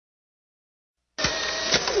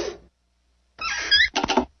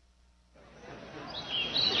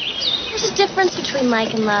between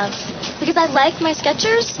like and love. Because I like my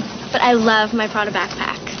Skechers, but I love my Prada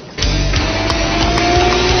backpack.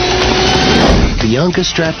 Bianca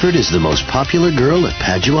Stratford is the most popular girl at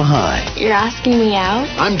Padua High. You're asking me out?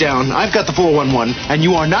 I'm down. I've got the 411, and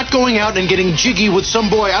you are not going out and getting jiggy with some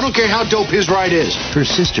boy. I don't care how dope his ride is. Her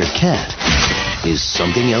sister, Kat, is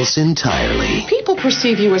something else entirely. People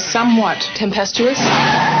perceive you as somewhat tempestuous.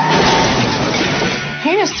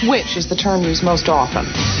 Heinous witch is the term used most often.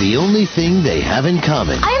 The only thing they have in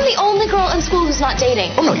common I am the only girl in school who's not dating.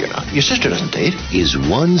 Oh, no, you're not. Your sister doesn't date. is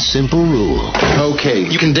one simple rule. Okay,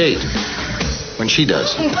 you can date. When she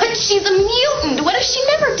does. But she's a mutant. What if she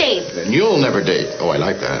never dates? Then you'll never date. Oh, I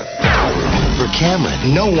like that. For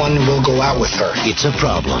Cameron, No one will go out with her. it's a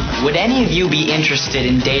problem. Would any of you be interested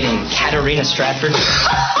in dating Katarina Stratford?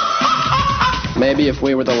 Maybe if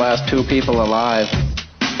we were the last two people alive,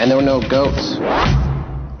 and there were no goats.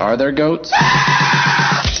 Are there goats?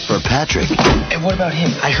 For Patrick, And what about him?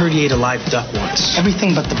 I heard he ate a live duck once.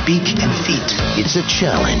 Everything but the beak and feet. it's a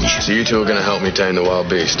challenge. So you two are gonna help me tame the wild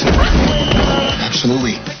beast?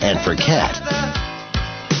 Absolutely. And for Kat,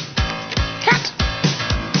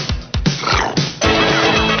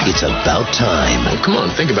 it's about time. Well, come on,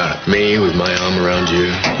 think about it. Me with my arm around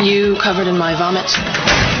you. You covered in my vomit.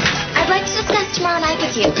 I'd like to discuss tomorrow night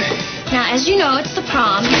with you. Now, as you know, it's the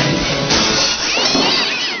prom.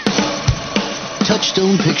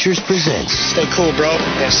 Touchstone Pictures presents Stay cool, bro.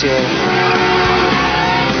 Yeah, see you later.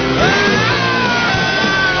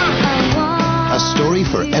 a story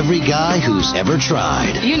for every guy who's ever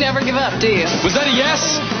tried. You never give up, do you? Was that a yes?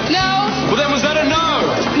 No! Well, then was that a no?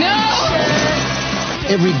 No!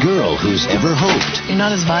 Every girl who's ever hoped You're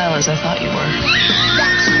not as vile as I thought you were.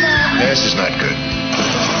 This is not good.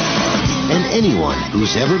 and anyone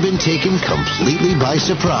who's ever been taken completely by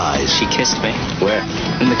surprise. She kissed me. Where?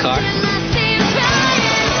 In the car.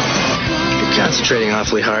 You're concentrating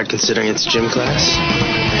awfully hard considering it's gym class.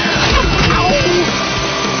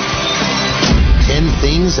 10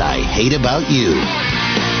 Things I Hate About You.